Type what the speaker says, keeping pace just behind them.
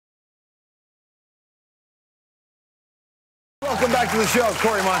Welcome back to the show,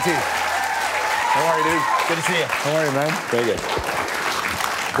 Cory Monteith. How are you, dude? Good to see you. How are you, man? Very good.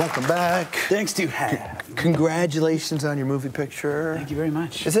 Welcome back. Thanks to have. Congratulations on your movie picture. Thank you very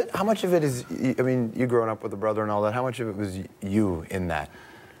much. Is it, how much of it is, I mean, you growing up with a brother and all that, how much of it was you in that?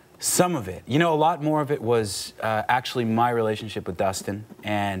 Some of it. You know, a lot more of it was actually my relationship with Dustin,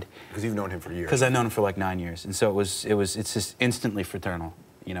 and Because you've known him for years. because I've known him for like 9 years, and so it's just instantly fraternal.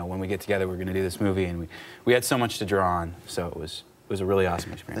 You know, when we get together, we're going to do this movie, and we had so much to draw on, so it was a really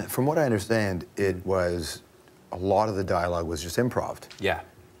awesome experience. From what I understand, it was, a lot of the dialogue was just improv. Yeah,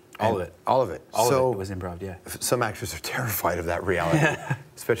 all of it. All of it. All of it was improv, yeah. Some actors are terrified of that reality,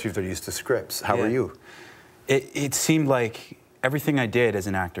 especially if they're used to scripts. How were you? It seemed like everything I did as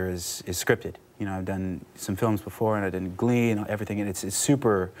an actor is scripted. You know, I've done some films before, and I did Glee and everything, and it's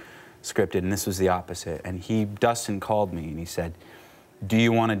super scripted, and this was the opposite. And Dustin called me, and he said, do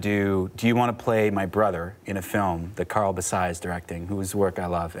you want to play my brother in a film that Carl Bassai is directing, whose work I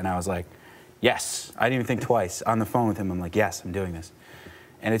love? And I was like, yes. I didn't even think twice. On the phone with him, I'm like, yes, I'm doing this.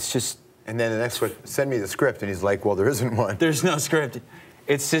 And it's just... And then the next one, send me the script, and he's like, well, there isn't one. There's no script.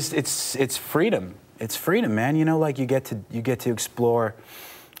 It's just, it's freedom. It's freedom, man. You know, like you get to explore.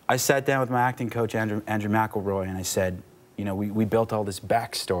 I sat down with my acting coach, Andrew McElroy, and I said, you know, we built all this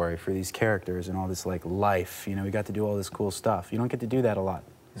backstory for these characters and all this like life. You know, we got to do all this cool stuff. You don't get to do that a lot.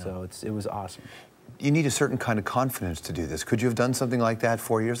 Yeah. So it was awesome. You need a certain kind of confidence to do this. Could you have done something like that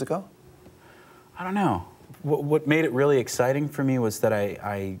 4 years ago? I don't know. What made it really exciting for me was that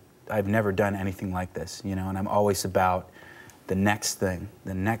I've never done anything like this, you know, and I'm always about the next thing,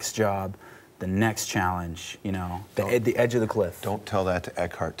 the next job, the next challenge, you know, the edge of the cliff. Don't tell that to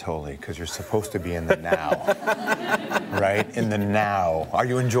Eckhart Tolle, because you're supposed to be in the now, right? In the now. Are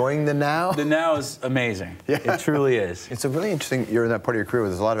you enjoying the now? The now is amazing. Yeah. It truly is. It's a really interesting, you're in that part of your career where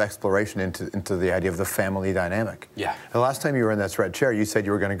there's a lot of exploration into the idea of the family dynamic. Yeah. The last time you were in that red chair, you said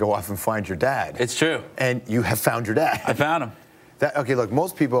you were going to go off and find your dad. It's true. And you have found your dad. I found him. Okay, look,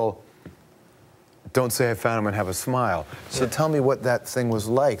 most people don't say I found him and have a smile. So tell me what that thing was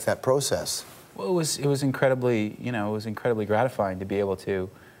like, that process. Well, it was incredibly, you know, it was incredibly gratifying to be able to,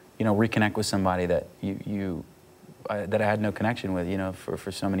 you know, reconnect with somebody that that I had no connection with, you know,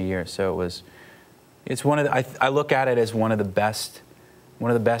 for so many years. So it's one of the, I look at it as one of the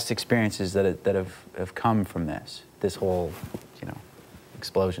best experiences that have come from this whole, you know,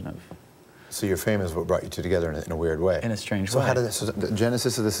 explosion of. So your fame is what brought you two together in a weird way. In a strange way. So how did this? So the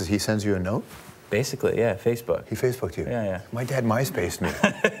genesis of this is he sends you a note? Basically, yeah, Facebook. He Facebooked you? Yeah, yeah. My dad MySpaced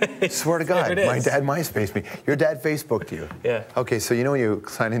me. Swear to God, my dad MySpaced me. Your dad Facebooked you? Yeah. Okay, so you know when you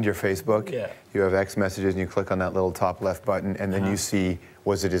sign into your Facebook, yeah, you have X messages and you click on that little top left button and then you see,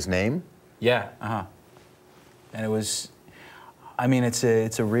 was it his name? Yeah, and it was, I mean, it's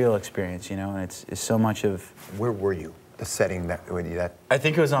a real experience, you know, and it's so much of... Where were you? The setting that... I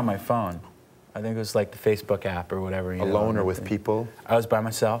think it was on my phone. I think it was like the Facebook app or whatever. You Alone know, or with people? I was by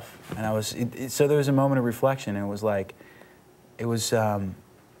myself, and I was. So there was a moment of reflection, and it was like, it was. I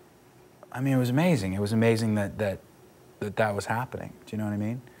mean, it was amazing. It was amazing that was happening. Do you know what I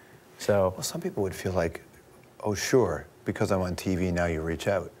mean? So. Well, some people would feel like, oh, sure, because I'm on TV now, you reach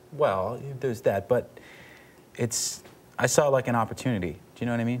out. Well, there's that, but I saw it like an opportunity. Do you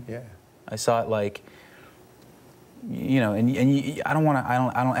know what I mean? Yeah. I saw it like. You know, I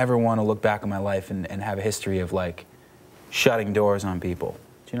don't ever want to look back on my life and have a history of like shutting doors on people.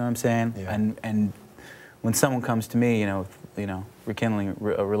 Do you know what I'm saying? Yeah. And when someone comes to me, you know, rekindling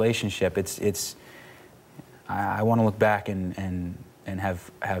a relationship, I want to look back and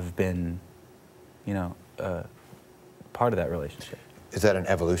have been, you know, part of that relationship. Is that an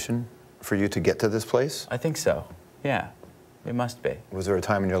evolution for you to get to this place? I think so. Yeah, it must be. Was there a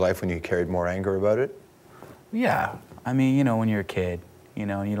time in your life when you carried more anger about it? Yeah, I mean, you know, when you're a kid, you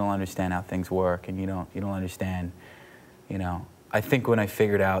know, and you don't understand how things work, and you don't understand, you know. I think when I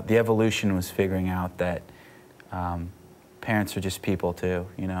figured out, the evolution was figuring out that parents are just people too,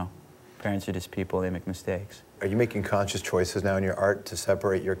 you know. Parents are just people, they make mistakes. Are you making conscious choices now in your art to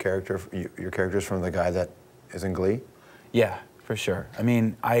separate your characters from the guy that is in Glee? Yeah, for sure. I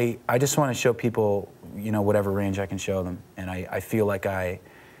mean, I just want to show people, you know, whatever range I can show them, and I feel like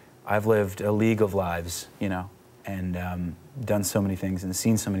I've lived a league of lives, you know, and done so many things and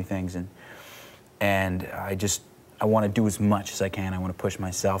seen so many things, and I want to do as much as I can. I want to push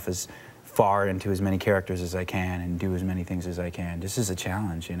myself as far into as many characters as I can and do as many things as I can. This is a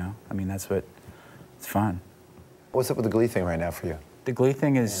challenge, you know. I mean, it's fun. What's up with the Glee thing right now for you? The Glee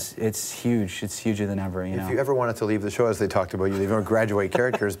thing is, it's huge. It's huger than ever, you know. If you ever wanted to leave the show, as they talked about, you leave or graduate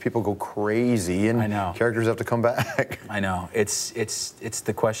characters, people go crazy, and I know. Characters have to come back. I know. It's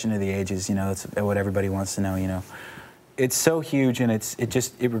the question of the ages, you know. That's what everybody wants to know, you know. it's so huge, and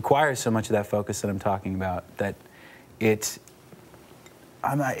it requires so much of that focus that I'm talking about that it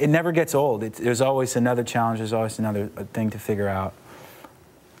never gets old. There's always another challenge. There's always another thing to figure out.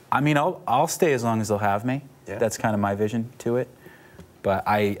 I mean, I'll stay as long as they'll have me. Yeah. That's kind of my vision to it. But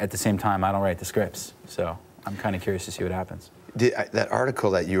at the same time, I don't write the scripts, so I'm kind of curious to see what happens. That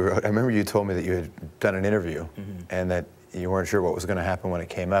article that you wrote, I remember you told me that you had done an interview, and that you weren't sure what was going to happen when it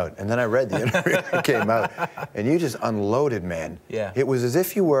came out. And then I read the interview that came out, and you just unloaded, man. Yeah. It was as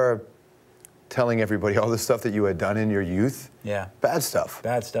if you were telling everybody all the stuff that you had done in your youth. Yeah. Bad stuff.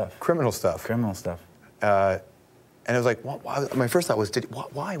 Bad stuff. Criminal stuff. Criminal stuff. And I was like, why? My first thought was,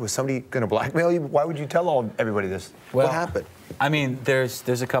 why was somebody going to blackmail you? Why would you tell everybody this? Well, what happened? I mean,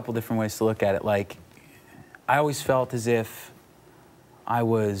 there's a couple different ways to look at it. Like, I always felt as if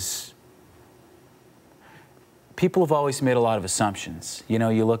people have always made a lot of assumptions. You know,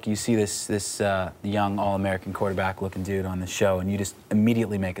 you see this young All-American quarterback-looking dude on the show, and you just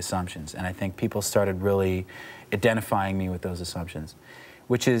immediately make assumptions. And I think people started really identifying me with those assumptions,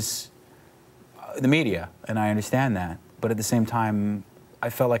 which is the media, and I understand that. But at the same time, I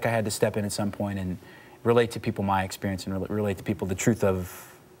felt like I had to step in at some point and relate to people my experience and relate to people the truth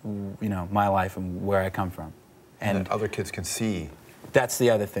of, you know, my life and where I come from. And that other kids can see. That's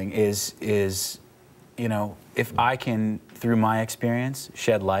the other thing is, you know, if I can, through my experience,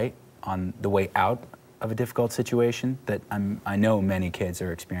 shed light on the way out of a difficult situation that I know many kids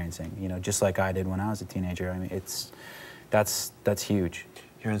are experiencing, you know, just like I did when I was a teenager. I mean, that's huge.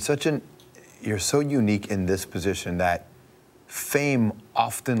 You're so unique in this position that fame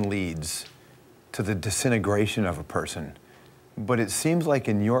often leads to the disintegration of a person. But it seems like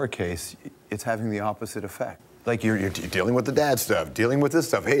in your case, it's having the opposite effect. Like you're dealing with the dad stuff, dealing with this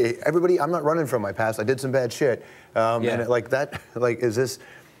stuff. Hey, everybody, I'm not running from my past. I did some bad shit. And like that, like,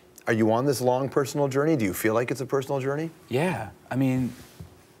 are you on this long personal journey? Do you feel like it's a personal journey? Yeah, I mean,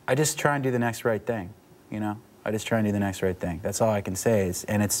 I just try and do the next right thing, you know? I just try and do the next right thing. That's all I can say.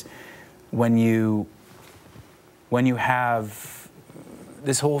 And it's when you have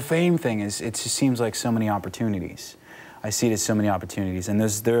this whole fame thing, it just seems like so many opportunities. I see it as so many opportunities, and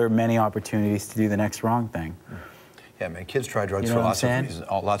there are many opportunities to do the next wrong thing. Yeah, man, kids try drugs for lots of reasons.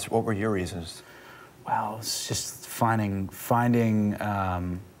 What were your reasons? Well, it's just finding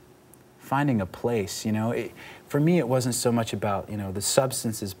a place, you know. For me, it wasn't so much about, you know, the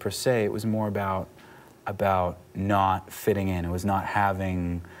substances per se. It was more about not fitting in. It was not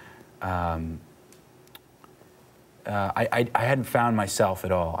having. I hadn't found myself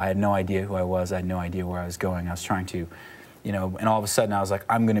at all. I had no idea who I was. I had no idea where I was going. I was trying to, you know, and all of a sudden I was like,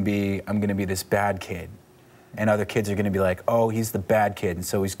 I'm gonna be this bad kid, and other kids are gonna be like, oh, he's the bad kid, and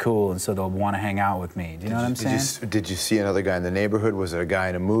so he's cool, and so they'll want to hang out with me. Do you know what I'm saying? Did you see another guy in the neighborhood? Was it a guy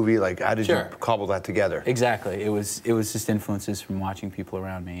in a movie? Like, how did you cobble that together? Exactly. It was just influences from watching people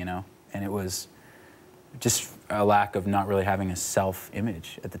around me, you know, and it was just a lack of not really having a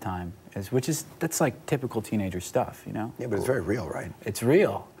self-image at the time, that's like typical teenager stuff, you know? Yeah, but it's very real, right? It's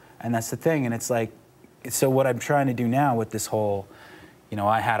real, and that's the thing, and it's like, so what I'm trying to do now with this whole, you know,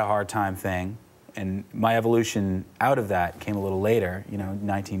 I had a hard time thing, and my evolution out of that came a little later, you know,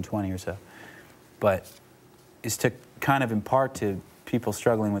 19, 20 or so, but is to kind of impart to people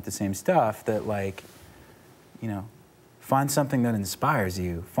struggling with the same stuff that, like, you know, find something that inspires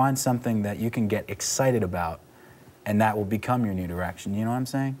you. Find something that you can get excited about, and that will become your new direction. You know what I'm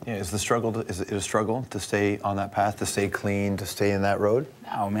saying? Yeah. Is it a struggle to stay on that path, to stay clean, to stay in that road?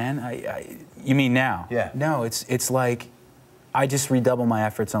 No, man. You mean now? Yeah. No, it's like I just redouble my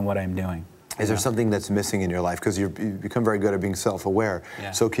efforts on what I'm doing. Is there something that's missing in your life? Because you've become very good at being self-aware.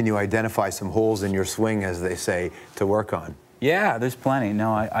 Yeah. So can you identify some holes in your swing, as they say, to work on? Yeah, there's plenty.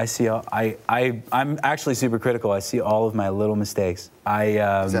 No, I see. I'm actually super critical. I see all of my little mistakes.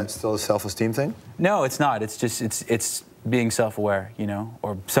 Is that still a self-esteem thing? No, it's not. It's just it's being self-aware, you know,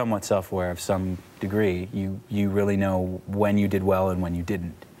 or somewhat self-aware of some degree. You really know when you did well and when you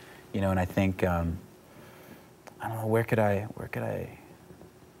didn't, you know. And I think I don't know, where could I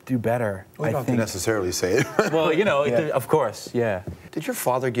do better? Well, you don't have to necessarily say it. Well, you know, of course, yeah. Did your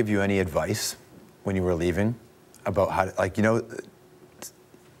father give you any advice when you were leaving? About how to, like, you know,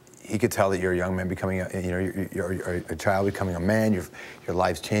 he could tell that you're a young man becoming you're a child becoming a man, your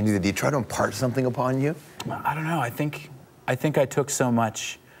life's changing. Did he try to impart something upon you? I don't know. I think I took so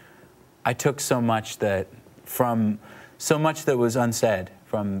much. I took so much that was unsaid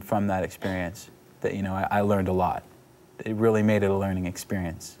from that experience that, you know, I learned a lot. It really made it a learning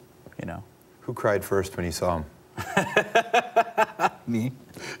experience, you know. Who cried first when you saw him? Me.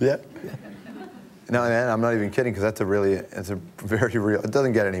 Yeah. No, man, I'm not even kidding, because it's a very real. It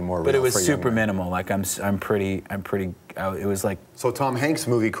doesn't get any more real. But it was super minimal. Like it was like. So Tom Hanks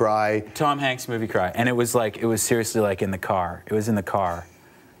movie cry. Tom Hanks movie cry, and it was seriously like in the car. It was in the car,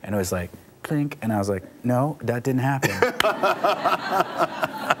 and it was like clink, and I was like, no, that didn't happen.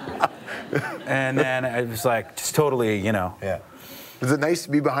 And then it was like just totally, you know. Yeah. Was it nice to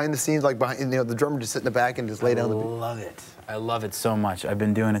be behind the scenes, like behind, the drummer just sit in the back and just lay down the beat? I love it. I love it so much. I've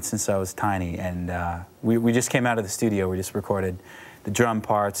been doing it since I was tiny, and we just came out of the studio. We just recorded the drum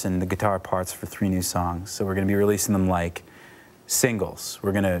parts and the guitar parts for 3 new songs. So we're going to be releasing them like singles.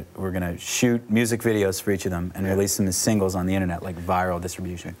 We're gonna shoot music videos for each of them and release them as singles on the internet, like viral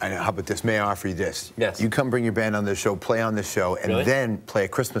distribution. I know. How about this? May I offer you this? Yes. You come bring your band on this show, play on this show, and then play a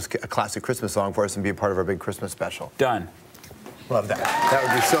classic Christmas song for us and be a part of our big Christmas special. Done. Love that. That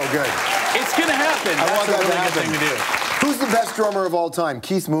would be so good. It's gonna happen. I want that really to happen. good thing to do. Who's the best drummer of all time?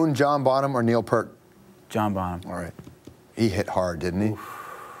 Keith Moon, John Bonham, or Neil Peart? John Bonham. All right. He hit hard, didn't he? Oof.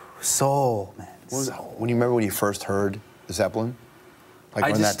 Soul, man. Soul. When you remember when you first heard Zeppelin? Like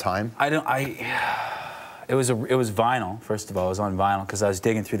around that time? It was vinyl, first of all. It was on vinyl because I was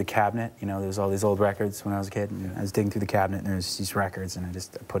digging through the cabinet. You know, there was all these old records when I was a kid. And I was digging through the cabinet and there was these records and I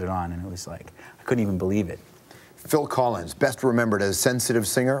put it on and it was like, I couldn't even believe it. Phil Collins, best remembered as sensitive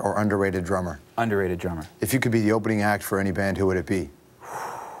singer or underrated drummer? Underrated drummer. If you could be the opening act for any band, who would it be?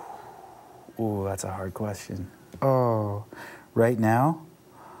 Ooh, that's a hard question. Oh, right now?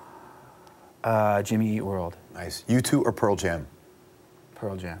 Jimmy Eat World. Nice. U2 or Pearl Jam?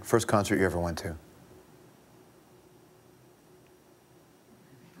 Pearl Jam. First concert you ever went to?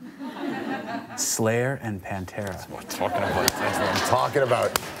 Slayer and Pantera. That's what I'm talking about. That's what I'm talking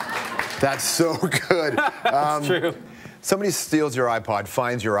about. That's so good. That's true. Somebody steals your iPod,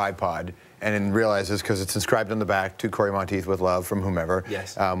 finds your iPod, and then realizes, because it's inscribed on the back, to Cory Monteith with love from whomever.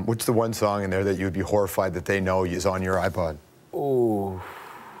 Yes. What's the one song in there that you would be horrified that they know is on your iPod? Ooh.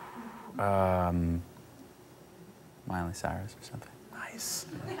 Miley Cyrus or something. Nice.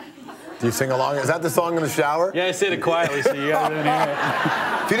 Do you sing along? Is that the song in the shower? Yeah, I said it quietly so you guys didn't hear it.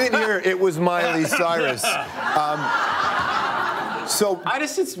 If you didn't hear it, it was Miley Cyrus.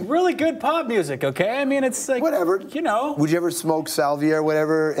 It's really good pop music, okay? I mean, it's like, whatever. You know. Would you ever smoke salvia or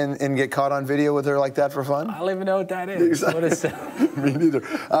whatever and get caught on video with her like that for fun? I don't even know what that is. Exactly. What is that? Me neither.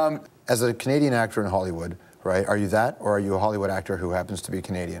 As a Canadian actor in Hollywood, right, are you that, or are you a Hollywood actor who happens to be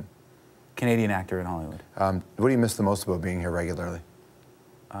Canadian? Canadian actor in Hollywood. What do you miss the most about being here regularly?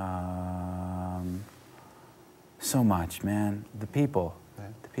 So much, man. The people. Yeah.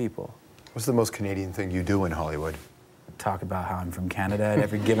 The people. What's the most Canadian thing you do in Hollywood? Talk about how I'm from Canada at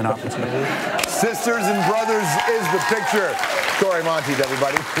every given opportunity. Sisters and brothers is the picture. Cory Monteith,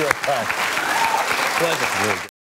 everybody. Pleasure.